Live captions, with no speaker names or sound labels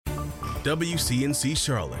WCNC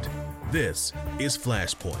Charlotte. This is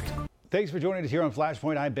Flashpoint. Thanks for joining us here on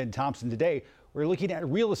Flashpoint. I'm Ben Thompson. Today, we're looking at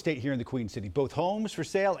real estate here in the Queen City, both homes for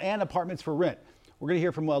sale and apartments for rent. We're going to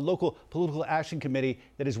hear from a local political action committee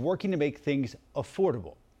that is working to make things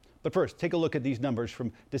affordable. But first, take a look at these numbers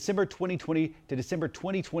from December 2020 to December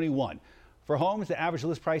 2021. For homes, the average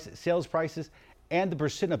list price, sales prices, and the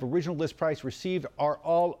percent of original list price received are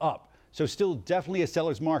all up. So still definitely a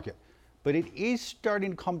seller's market. But it is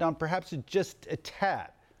starting to calm down, perhaps just a tad.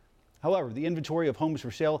 However, the inventory of homes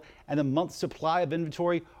for sale and the month's supply of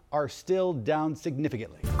inventory are still down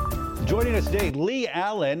significantly. Joining us today, Lee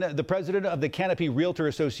Allen, the president of the Canopy Realtor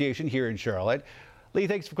Association here in Charlotte. Lee,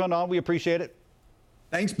 thanks for coming on. We appreciate it.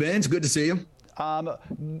 Thanks, Ben. It's good to see you.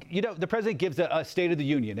 The president gives a State of the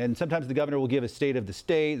Union, and sometimes the governor will give a state of the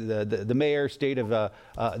state, the mayor, state of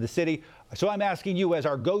the city. So I'm asking you, as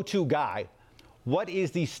our go-to guy, what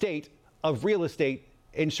is the state of real estate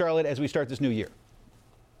in Charlotte as we start this new year?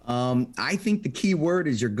 I think the key word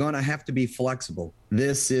is you're going to have to be flexible.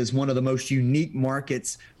 This is one of the most unique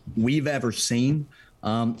markets we've ever seen.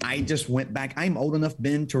 I just went back. I'm old enough,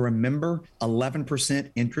 Ben, to remember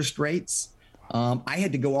 11% interest rates. I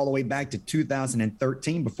had to go all the way back to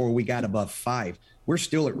 2013 before we got above 5. We're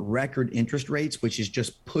still at record interest rates, which is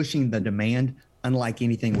just pushing the demand unlike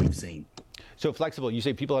anything we've seen. So flexible, you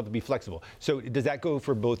say people have to be flexible. So does that go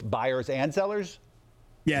for both buyers and sellers?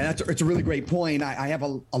 Yeah, it's a really great point. I have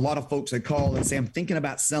a lot of folks that call and say, I'm thinking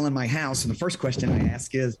about selling my house. And the first question I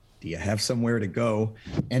ask is, do you have somewhere to go?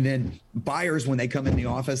 And then buyers, when they come in the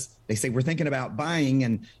office, they say, we're thinking about buying.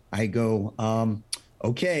 And I go,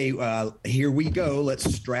 okay, here we go. Let's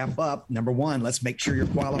strap up. Number one, let's make sure you're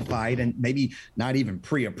qualified and maybe not even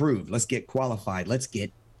pre-approved. Let's get qualified. Let's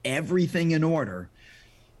get everything in order.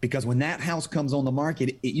 Because when that house comes on the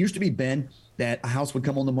market, it used to be, Ben, that a house would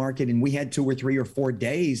come on the market and we had 2 or 3 or 4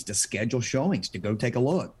 days to schedule showings to go take a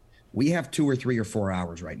look. We have 2 or 3 or 4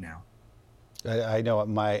 hours right now. I know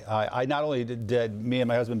I not only did me and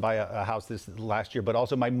my husband buy a house this last year, but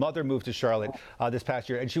also my mother moved to Charlotte this past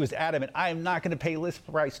year, and she was adamant, I am not going to pay list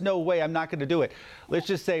price. No way, I'm not going to do it. Let's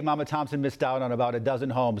just say Mama Thompson missed out on about a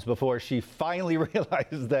dozen homes before she finally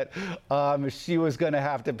realized that she was going to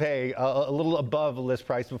have to pay a little above list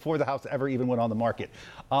price before the house ever even went on the market.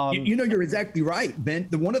 You're exactly right, Ben.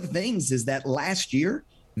 One of the things is that last year,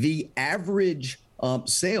 the average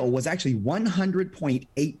sale was actually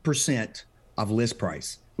 100.8% of list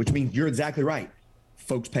price, which means you're exactly right.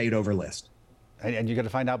 Folks paid over list. And you got to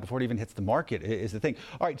find out before it even hits the market is the thing.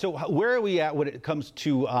 All right, so where are we at when it comes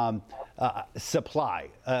to supply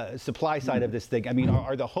side of this thing? I mean,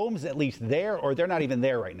 are the homes at least there, or they're not even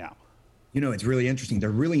there right now? You know, it's really interesting. They're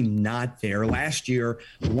really not there. Last year,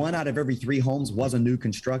 1 out of every 3 homes was a new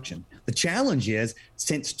construction. The challenge is,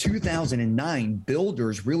 since 2009,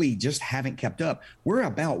 builders really just haven't kept up. We're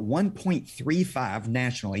about 1.35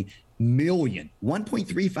 nationally million,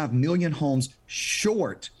 1.35 million homes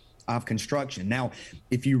short of construction. Now,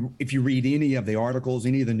 if you read any of the articles,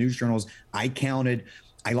 any of the news journals, I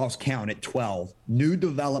lost count at 12 new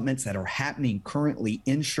developments that are happening currently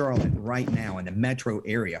in Charlotte right now in the metro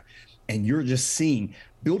area. And you're just seeing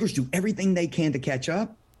builders do everything they can to catch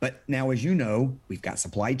up. But now, as you know, we've got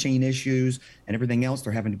supply chain issues and everything else.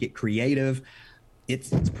 They're having to get creative.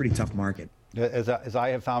 It's a pretty tough market. As I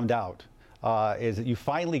have found out, is that you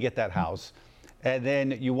finally get that house, and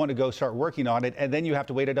then you want to go start working on it, and then you have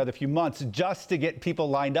to wait another few months just to get people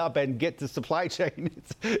lined up and get the supply chain.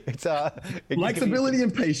 It's flexibility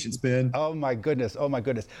and patience, Ben. Oh my goodness.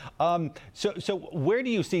 So where do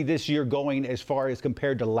you see this year going as far as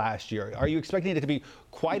compared to last year? Are you expecting it to be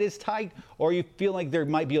quite as tight, or you feel like there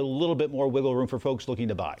might be a little bit more wiggle room for folks looking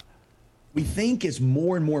to buy? We think as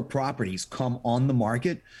more and more properties come on the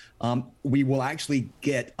market, we will actually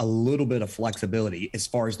get a little bit of flexibility as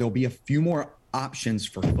far as there'll be a few more options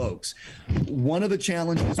for folks. One of the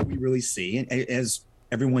challenges we really see, and as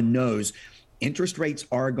everyone knows, interest rates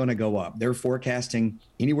are going to go up. They're forecasting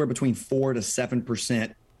anywhere between 4 to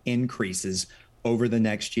 7% increases over the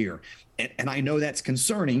next year. And I know that's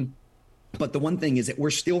concerning, but the one thing is that we're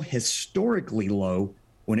still historically low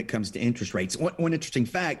when it comes to interest rates. One interesting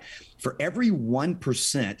fact, for every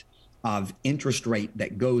 1% of interest rate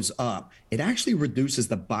that goes up, it actually reduces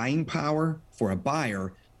the buying power for a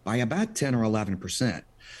buyer by about 10 or 11%.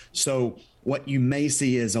 So what you may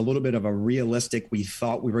see is a little bit of a realistic, we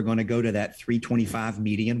thought we were going to go to that 325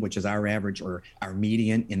 median, which is our average or our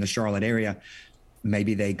median in the Charlotte area.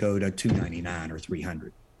 Maybe they go to 299 or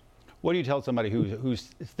 300. What do you tell somebody who's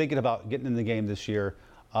thinking about getting in the game this year,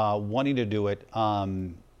 wanting to do it,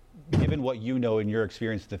 given what you know in your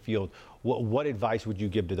experience in the field, what advice would you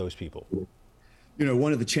give to those people?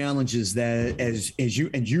 One of the challenges that, as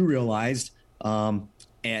you realized,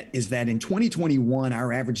 is that in 2021,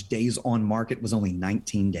 our average days on market was only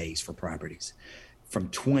 19 days for properties. From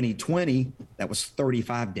 2020, that was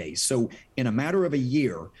 35 days. So in a matter of a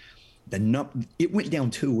year, it went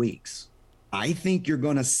down 2 weeks. I think you're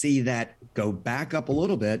going to see that go back up a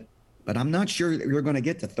little bit, but I'm not sure that you're going to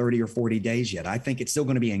get to 30 or 40 days yet. I think it's still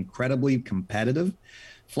going to be incredibly competitive.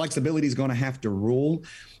 Flexibility is going to have to rule.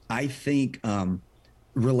 I think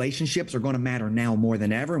relationships are going to matter now more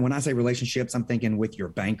than ever. And when I say relationships, I'm thinking with your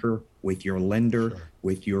banker, with your lender, sure,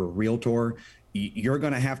 with your realtor. You're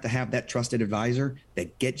going to have that trusted advisor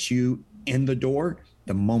that gets you in the door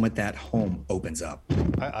the moment that home opens up.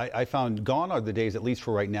 I found gone are the days, at least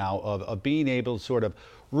for right now, of being able to sort of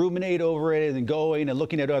ruminate over it and then going and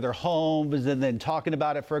looking at other homes and then talking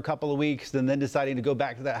about it for a couple of weeks and then deciding to go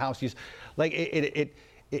back to that house.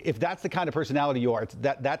 If that's the kind of personality you are,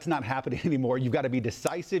 that's not happening anymore. You've got to be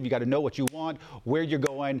decisive. You got to know what you want, where you're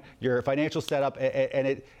going, your financial setup,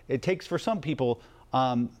 and it takes for some people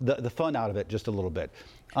the fun out of it just a little bit.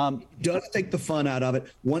 Does take the fun out of it.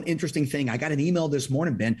 One interesting thing, I got an email this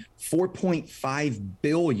morning, Ben, $4.5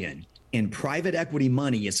 billion in private equity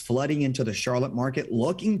money is flooding into the Charlotte market,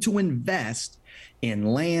 looking to invest in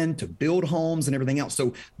land to build homes and everything else.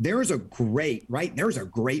 So there's a great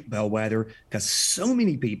bellwether, because so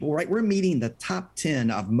many people, right? We're meeting the top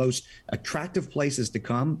 10 of most attractive places to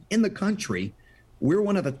come in the country. We're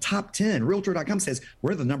one of the top 10. Realtor.com says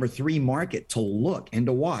we're the number 3 market to look and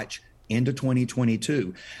to watch into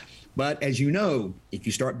 2022. But as you know, if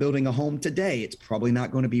you start building a home today, it's probably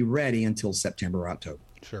not going to be ready until September or October.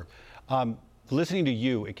 Sure. Listening to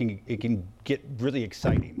you, it can get really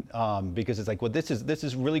exciting because it's like, well, this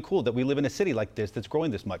is really cool that we live in a city like this that's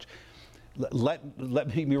growing this much. Let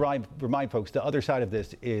me remind folks, the other side of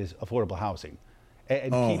this is affordable housing.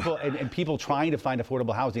 And people trying to find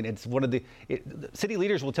affordable housing. It's one of the city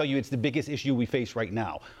leaders will tell you it's the biggest issue we face right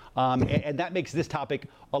now. And that makes this topic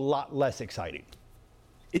a lot less exciting.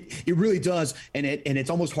 It really does. And it's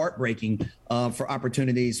almost heartbreaking for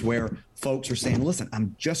opportunities where folks are saying, listen,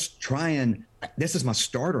 I'm just trying. This is my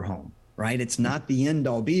starter home, right? It's not the end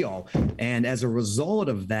all be all. And as a result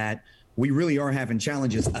of that, we really are having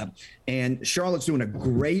challenges. And Charlotte's doing a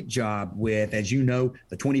great job with, as you know,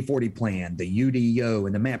 the 2040 plan, the UDO,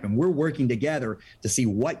 and the map. And we're working together to see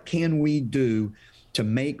what can we do to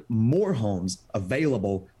make more homes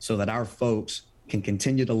available so that our folks can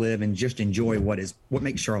continue to live and just enjoy what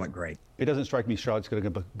makes Charlotte great. It doesn't strike me Charlotte's going to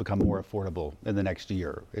become more affordable in the next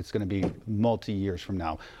year. It's going to be multi-years from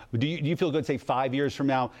now. Do you feel good, say 5 years from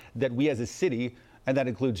now, that we as a city, and that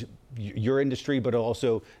includes your industry, but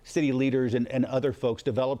also city leaders and other folks,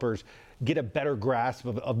 developers, get a better grasp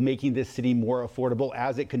of making this city more affordable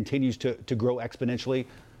as it continues to grow exponentially?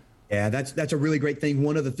 Yeah, that's a really great thing.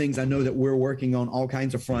 One of the things I know that we're working on all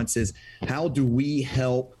kinds of fronts is how do we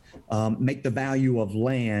help make the value of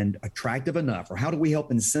land attractive enough, or how do we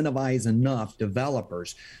help incentivize enough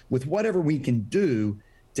developers with whatever we can do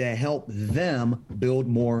to help them build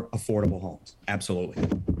more affordable homes? Absolutely.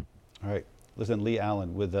 All right. Listen, Lee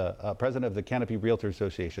Allen, with the president of the Canopy Realtor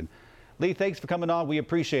Association. Lee, thanks for coming on. We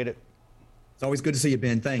appreciate it. It's always good to see you,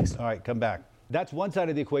 Ben. Thanks. All right, come back. That's one side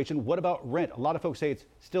of the equation. What about rent? A lot of folks say it's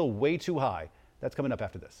still way too high. That's coming up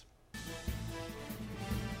after this.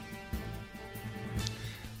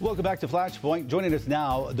 Welcome back to Flashpoint. Joining us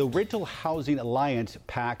now, the Rental Housing Alliance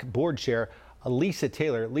PAC board chair, Lisa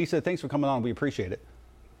Taylor. Lisa, thanks for coming on. We appreciate it.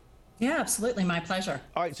 Yeah, absolutely. My pleasure.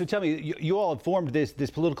 All right. So tell me, you all have formed this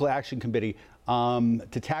political action committee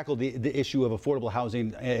to tackle the issue of affordable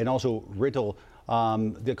housing and also rental,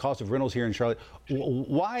 the cost of rentals here in Charlotte.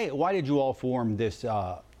 Why did you all form this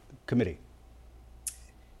committee?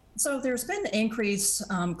 So there's been increased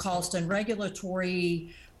cost and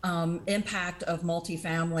regulatory impact of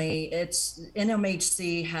multifamily.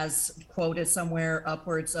 NMHC has quoted somewhere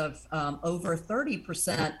upwards of over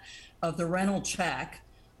 30% of the rental check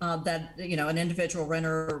that an individual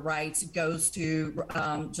renter writes goes to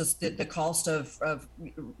just the cost of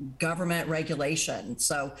government regulation.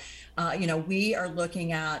 So we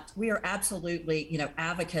are absolutely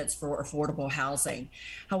advocates for affordable housing.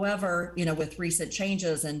 However, with recent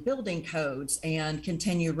changes in building codes and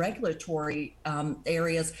continued regulatory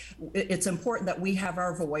areas, it's important that we have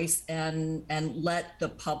our voice and let the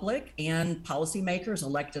public and policymakers,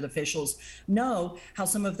 elected officials, know how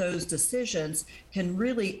some of those decisions can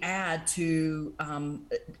really add to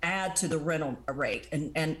the rental rate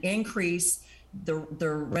and increase the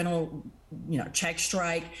rental, check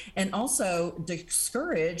strike, and also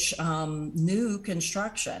discourage new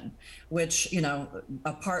construction, which,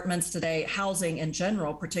 apartments today, housing in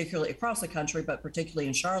general, particularly across the country, but particularly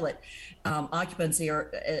in Charlotte, occupancy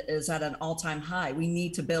is at an all-time high. We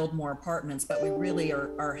need to build more apartments, but we really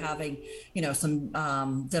are having,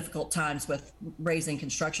 some difficult times with raising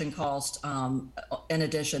construction costs, in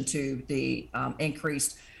addition to the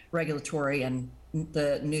increased regulatory and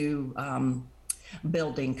the new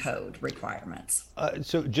building code requirements.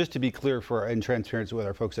 So just to be clear in transparency with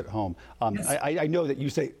our folks at home, Yes. I know that you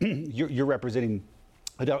say you're representing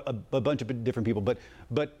a bunch of different people, but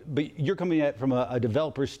you're coming at it from a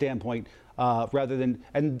developer's standpoint rather than,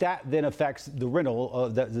 and that then affects the rental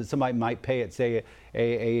that somebody might pay at, say,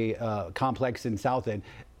 a complex in South End,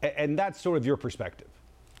 and that's sort of your perspective.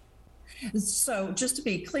 So just to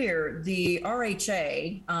be clear, the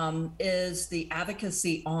RHA is the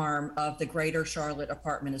advocacy arm of the Greater Charlotte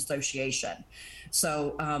Apartment Association.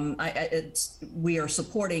 So we are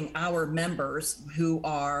supporting our members who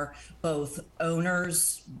are both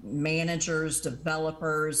owners, managers,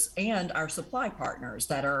 developers, and our supply partners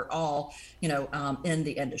that are all, in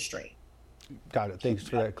the industry. Got it. Thanks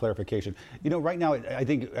for that clarification. Right now, I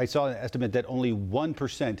think I saw an estimate that only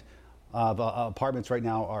 1% of apartments right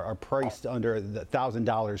now are priced under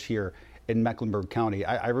 $1,000 here in Mecklenburg County.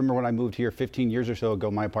 I remember when I moved here 15 years or so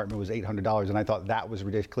ago, my apartment was $800, and I thought that was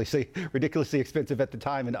ridiculously expensive at the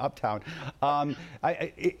time in Uptown.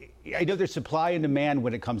 I know there's supply and demand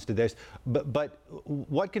when it comes to this, but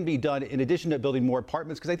what can be done in addition to building more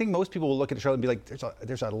apartments? Because I think most people will look at Charlotte and be like,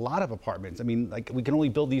 there's a lot of apartments. I mean, like, we can only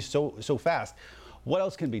build these so fast. What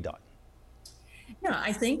else can be done? Yeah,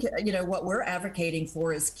 I think, what we're advocating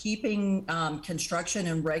for is keeping construction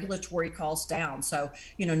and regulatory costs down. So,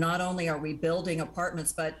 not only are we building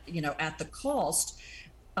apartments, but, at the cost,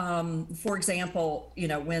 for example,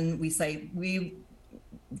 when we say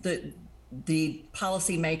the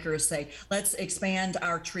policymakers say, let's expand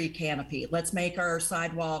our tree canopy, let's make our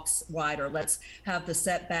sidewalks wider, let's have the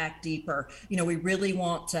setback deeper. We really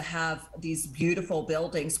want to have these beautiful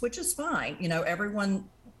buildings, which is fine. Everyone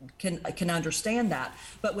can understand that.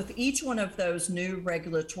 But with each one of those new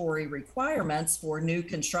regulatory requirements for new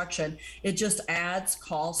construction, it just adds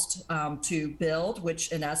cost to build,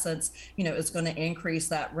 which in essence, is going to increase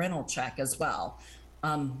that rental check as well.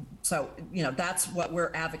 So, that's what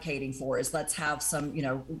we're advocating for, is let's have some,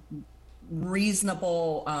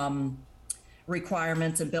 reasonable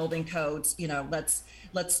requirements and building codes.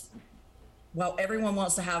 Well, everyone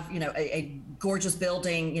wants to have, a gorgeous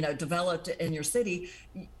building, developed in your city.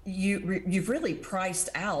 You've really priced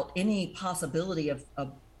out any possibility of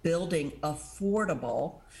building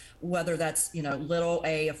affordable, whether that's, little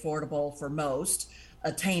a affordable for most,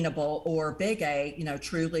 attainable, or big A,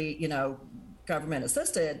 truly, government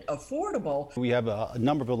assisted, affordable. We have a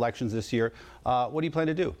number of elections this year. What do you plan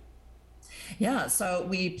to do? Yeah, so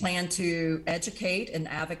we plan to educate and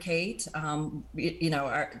advocate.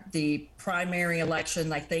 The primary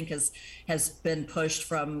election, I think, has been pushed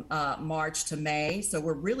from March to May. So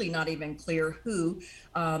we're really not even clear who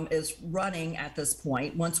is running at this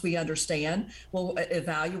point. Once we understand, we'll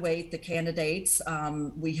evaluate the candidates.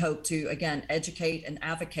 We hope to, again, educate and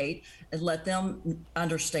advocate and let them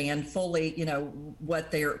understand fully,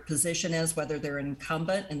 what their position is, whether they're an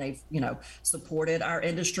incumbent and they've, supported our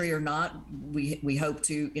industry or not. We hope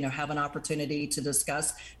to, have an opportunity to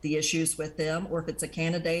discuss the issues with them, or if it's a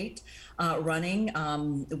candidate running,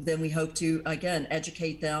 then we hope to, again,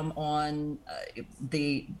 educate them on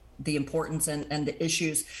the importance and the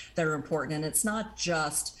issues that are important. And it's not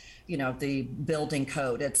just, the building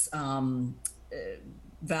code. It's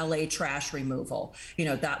valet trash removal.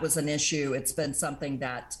 That was an issue. It's been something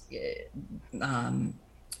that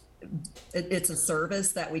it's a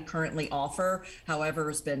service that we currently offer, however,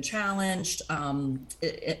 has been challenged.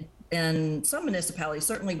 In some municipalities,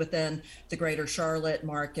 certainly within the greater Charlotte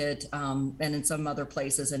market, and in some other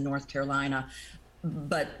places in North Carolina.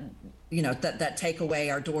 But, that take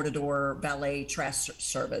away our door-to-door valet trash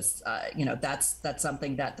service, that's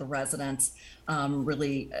something that the residents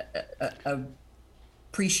really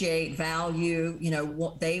appreciate, value,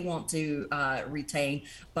 what they want to retain,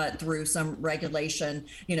 but through some regulation,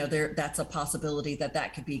 that's a possibility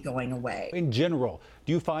that could be going away. In general,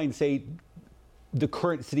 do you find, say, the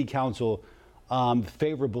current city council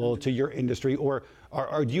favorable to your industry, or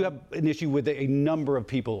do you have an issue with a number of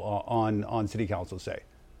people on city council, say?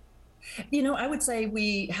 I would say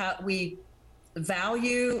we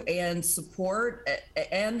value and support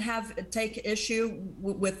and take issue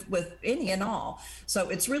with any and all. So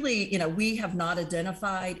it's really, we have not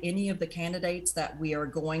identified any of the candidates that we are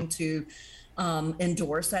going to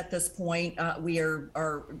endorse at this point. We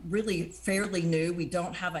are really fairly new. We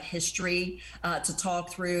don't have a history to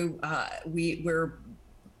talk through. We're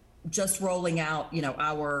just rolling out,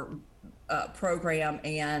 our program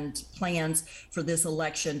and plans for this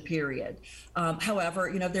election period.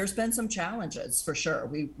 However, there's been some challenges for sure.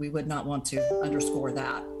 We would not want to underscore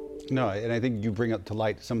that. No, and I think you bring up to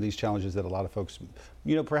light some of these challenges that a lot of folks,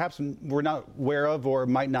 perhaps we're not aware of or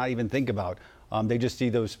might not even think about. They just see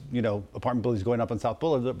those, apartment buildings going up on South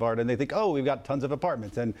Boulevard, and they think, oh, we've got tons of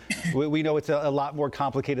apartments. And we know it's a lot more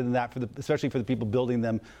complicated than that, especially for the people building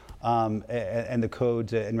them, and the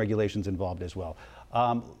codes and regulations involved as well.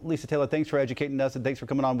 Lisa Taylor, thanks for educating us, and thanks for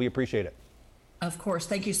coming on. We appreciate it. Of course.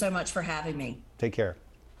 Thank you so much for having me. Take care.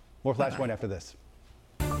 More Flashpoint after this.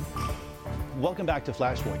 Welcome back to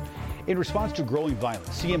Flashpoint. In response to growing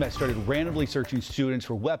violence, CMS started randomly searching students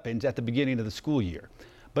for weapons at the beginning of the school year.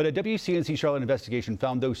 But a WCNC Charlotte investigation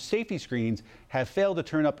found those safety screenings have failed to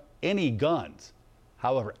turn up any guns.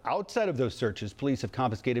 However, outside of those searches, police have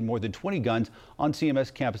confiscated more than 20 guns on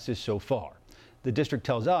CMS campuses so far. The district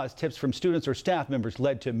tells us tips from students or staff members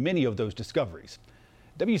led to many of those discoveries.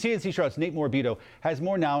 WCNC Charlotte's Nate Morabito has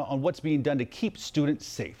more now on what's being done to keep students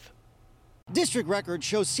safe. District records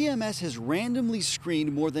show CMS has randomly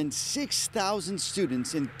screened more than 6,000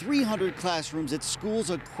 students in 300 classrooms at schools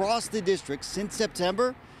across the district since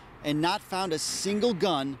September and not found a single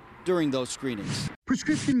gun during those screenings.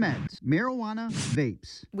 Prescription meds, marijuana,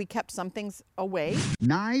 vapes. We kept some things away.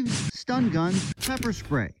 Knives, stun guns, pepper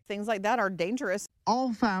spray. Things like that are dangerous.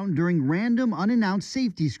 All found during random unannounced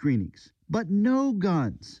safety screenings, but no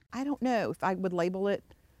guns. I don't know if I would label it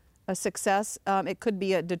a success. It could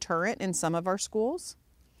be a deterrent in some of our schools.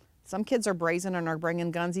 Some kids are brazen and are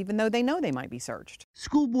bringing guns even though they know they might be searched.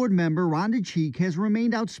 School board member Rhonda Cheek has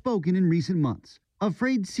remained outspoken in recent months,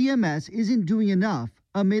 afraid CMS isn't doing enough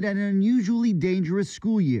amid an unusually dangerous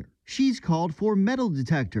school year. She's called for metal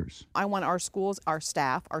detectors. I want our schools, our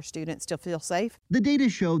staff, our students to feel safe. The data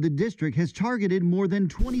show the district has targeted more than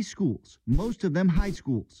 20 schools, most of them high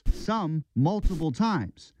schools, some multiple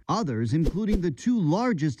times. Others, including the two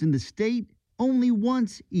largest in the state, only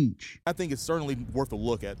once each. I think it's certainly worth a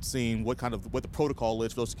look at seeing what the protocol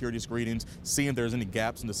is for those security screenings, seeing if there's any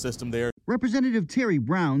gaps in the system there. Representative Terry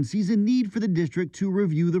Brown sees a need for the district to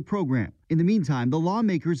review the program. In the meantime, the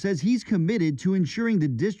lawmaker says he's committed to ensuring the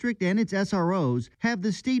district and its SROs have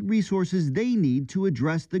the state resources they need to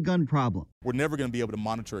address the gun problem. We're never going to be able to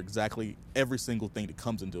monitor exactly every single thing that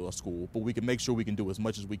comes into a school, but we can make sure we can do as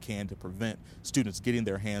much as we can to prevent students getting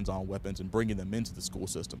their hands on weapons and bringing them into the school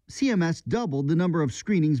system. CMS doubled the number of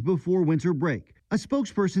screenings before winter break. A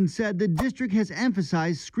spokesperson said the district has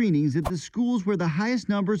emphasized screenings at the schools where the highest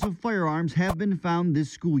numbers of firearms have been found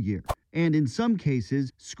this school year. And in some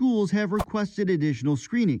cases, schools have requested additional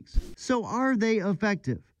screenings. So are they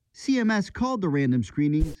effective? CMS called the random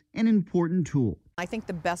screenings an important tool. I think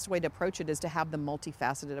the best way to approach it is to have the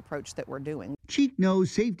multifaceted approach that we're doing. Cheek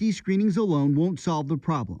knows safety screenings alone won't solve the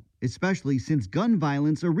problem, especially since gun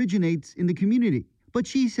violence originates in the community. But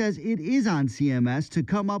she says it is on CMS to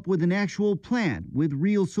come up with an actual plan with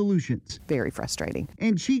real solutions. Very frustrating.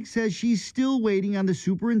 And Cheek says she's still waiting on the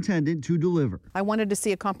superintendent to deliver. I wanted to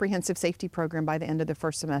see a comprehensive safety program by the end of the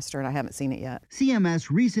first semester, and I haven't seen it yet. CMS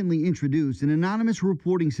recently introduced an anonymous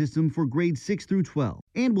reporting system for grades 6 through 12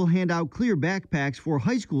 and will hand out clear backpacks for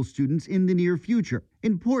high school students in the near future.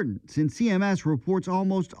 Important, since CMS reports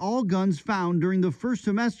almost all guns found during the first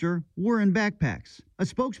semester were in backpacks. A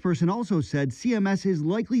spokesperson also said CMS is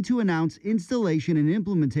likely to announce installation and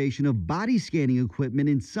implementation of body scanning equipment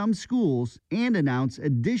in some schools and announce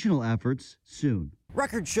additional efforts soon.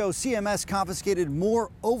 Records show CMS confiscated more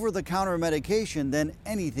over-the-counter medication than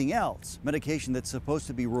anything else. Medication that's supposed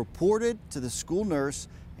to be reported to the school nurse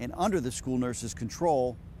and under the school nurse's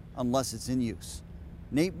control unless it's in use.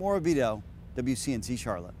 Nate Morabito, WCNC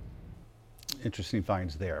Charlotte. Interesting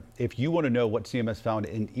finds there. If you want to know what CMS found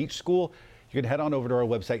in each school, you can head on over to our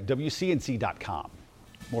website, WCNC.com.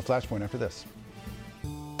 More Flashpoint after this.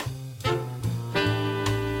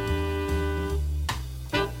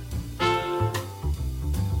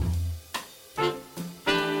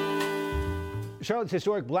 Charlotte's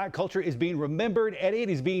historic black culture is being remembered, and it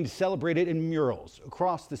is being celebrated in murals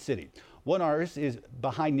across the city. One artist is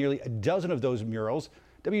behind nearly a dozen of those murals.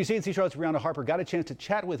 WCNC Charlotte's Brianna Harper got a chance to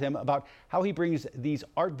chat with him about how he brings these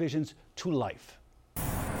art visions to life.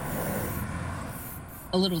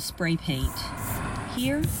 A little spray paint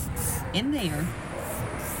here and there,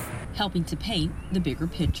 helping to paint the bigger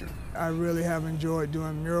picture. I really have enjoyed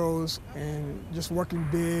doing murals and just working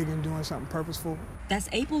big and doing something purposeful. That's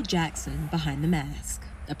April Jackson behind the mask,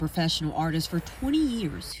 a professional artist for 20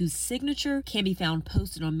 years whose signature can be found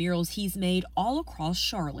posted on murals he's made all across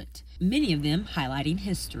Charlotte, many of them highlighting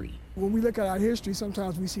history. When we look at our history,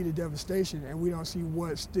 sometimes we see the devastation and we don't see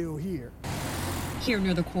what's still here. Here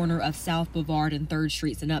near the corner of South Boulevard and 3rd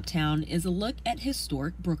Streets in Uptown is a look at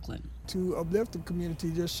historic Brooklyn. To uplift the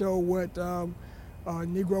community, just show what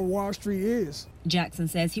Negro Wall Street is. Jackson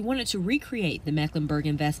says he wanted to recreate the Mecklenburg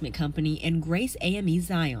Investment Company and Grace AME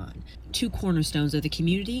Zion, 2 cornerstones of the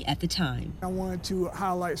community at the time. I wanted to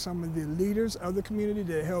highlight some of the leaders of the community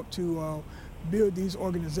that helped to build these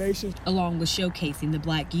organizations. Along with showcasing the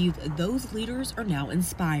Black youth those leaders are now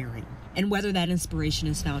inspiring. And whether that inspiration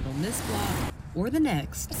is found on this block or the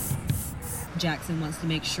next, Jackson wants to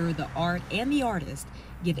make sure the art and the artist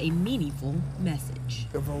give a meaningful message.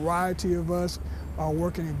 A variety of us are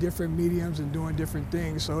working in different mediums and doing different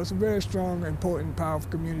things, so it's a very strong, important,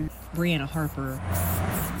 powerful community. Brianna Harper,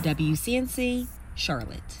 WCNC,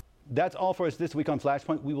 Charlotte. That's all for us this week on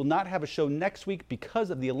Flashpoint. We will not have a show next week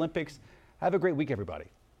because of the Olympics. Have a great week, everybody.